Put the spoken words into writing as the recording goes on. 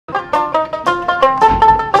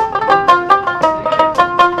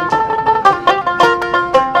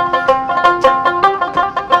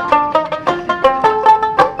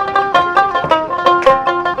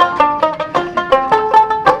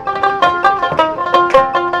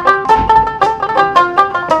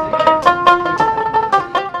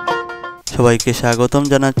সবাইকে স্বাগতম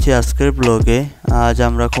জানাচ্ছি আজকের ব্লগে। আজ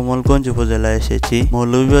আমরা কমলগঞ্জ উপজেলায় এসেছি।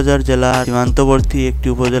 মৌলভীবাজার জেলার সীমান্তবর্তী একটি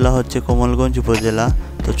উপজেলা হচ্ছে কমলগঞ্জ উপজেলা।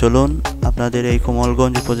 তো চলুন আপনাদের এই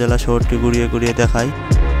কমলগঞ্জ উপজেলা শহরটি ঘুরিয়ে ঘুরিয়ে দেখাই।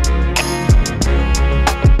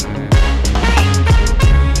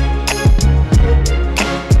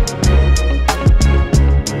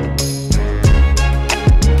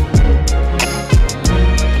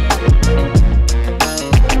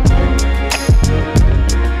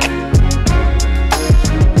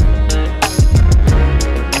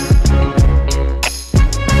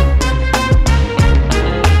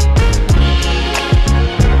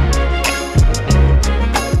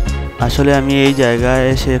 আসলে আমি এই জায়গায়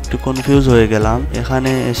এসে একটু কনফিউজ হয়ে গেলাম।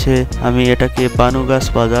 এখানে এসে আমি এটাকে বানুগাছ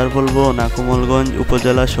বাজার বলবো না কমলগঞ্জ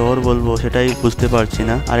উপজেলা শহর বলবো সেটাই বুঝতে পারছি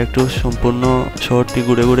না। আর একটু সম্পূর্ণ শহরটি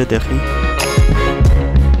ঘুরে ঘুরে দেখি।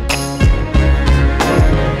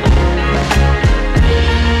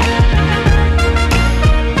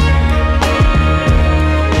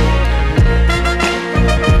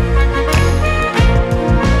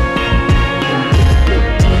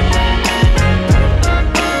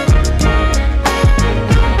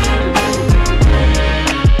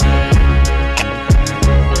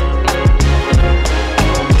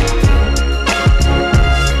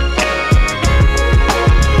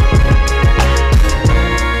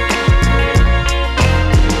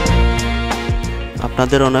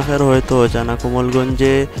 আপনাদের অনেকের হয়তো জানা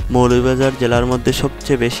কমলগঞ্জে মৌলভীবাজার জেলার মধ্যে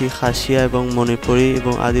সবচেয়ে বেশি খাসিয়া এবং মণিপুরী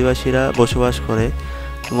এবং আদিবাসীরা বসবাস করে।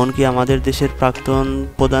 এমনকি আমাদের দেশের প্রাক্তন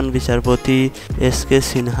প্রধান বিচারপতি এস.কে.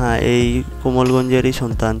 সিনহা এই কমলগঞ্জেরই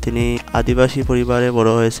সন্তান। তিনি আদিবাসী পরিবারে বড়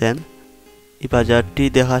হয়েছেন। এই বাজারটি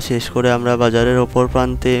দেখা শেষ করে আমরা বাজারের অপর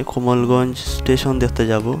প্রান্তে কমলগঞ্জ স্টেশন দেখতে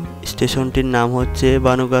যাব। স্টেশনটির নাম হচ্ছে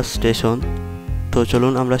বানুগাছ স্টেশন। তো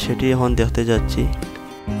চলুন আমরা সেটি এখন দেখতে যাচ্ছি।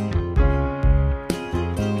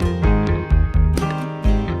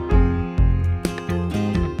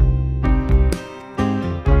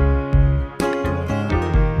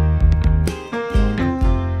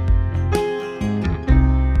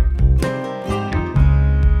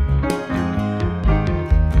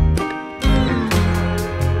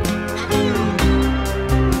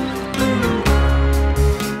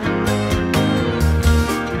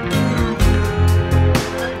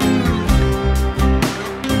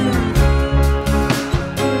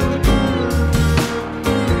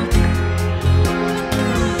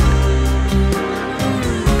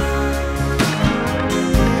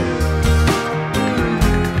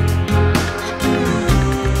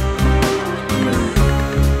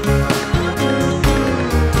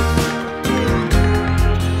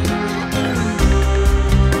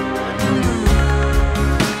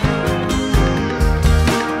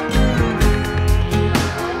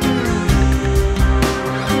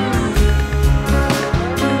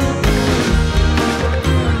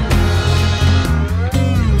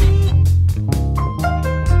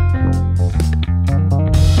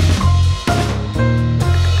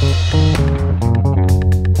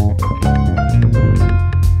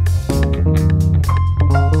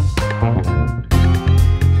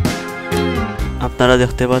 আপনারা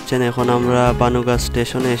দেখতে পাচ্ছেন এখন আমরা বানুগাছ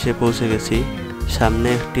স্টেশনে এসে পৌঁছে গেছি। সামনে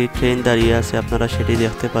একটি ট্রেন দাঁড়িয়ে আছে, আপনারা সেটি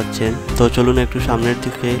দেখতে পাচ্ছেন। তো চলুন একটু সামনের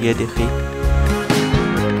দিকে গিয়ে দেখি।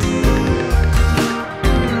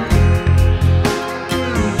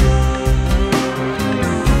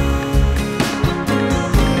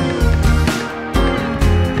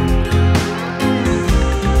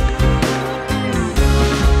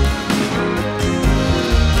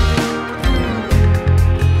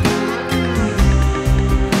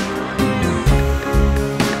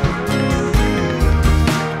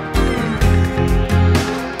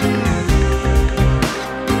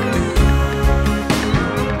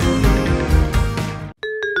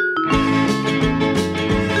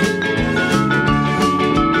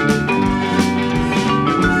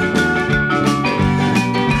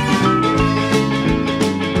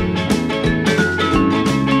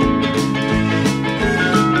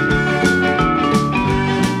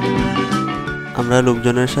 আমরা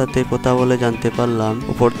লোকজনের সাথে কথা বলে জানতে পারলাম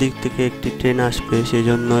উপর দিক থেকে একটি ট্রেন আসবে, সেই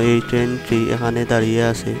জন্য এই ট্রেনটি এখানে দাঁড়িয়ে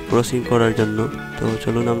আছে ক্রসিং করার জন্য। তো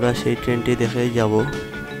চলুন আমরা সেই ট্রেনটি দেখেই যাব।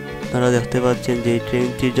 আপনারা দেখতে পাচ্ছেন যে এই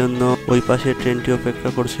ট্রেনটির জন্য ওই পাশে ট্রেনটি অপেক্ষা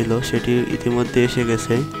করছিল, সেটি ইতিমধ্যে এসে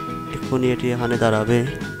গেছে। এখনই এটি এখানে দাঁড়াবে।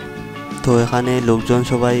 তো এখানে লোকজন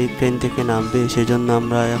সবাই ট্রেন থেকে নামবে, সেই জন্য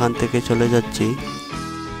আমরা এখান থেকে চলে যাচ্ছি।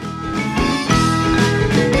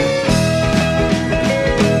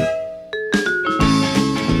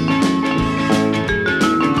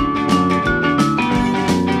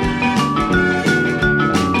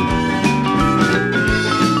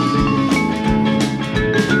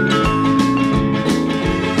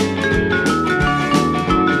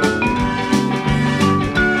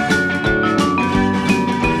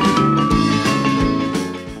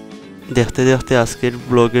 দেখতে দেখতে আজকের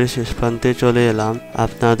ব্লগের শেষ প্রান্তে চলে এলাম।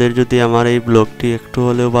 আপনাদের যদি আমার এই ব্লগটি একটু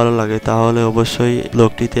হলেও ভালো লাগে তাহলে অবশ্যই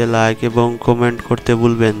ব্লগটিতে লাইক এবং কমেন্ট করতে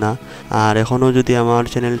ভুলবেন না। আর এখনও যদি আমার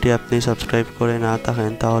চ্যানেলটি আপনি সাবস্ক্রাইব করে না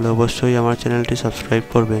থাকেন তাহলে অবশ্যই আমার চ্যানেলটি সাবস্ক্রাইব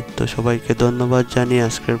করবেন। তো সবাইকে ধন্যবাদ জানিয়ে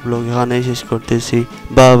আজকের ব্লগ এখানেই শেষ করতেছি।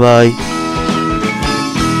 Bye bye.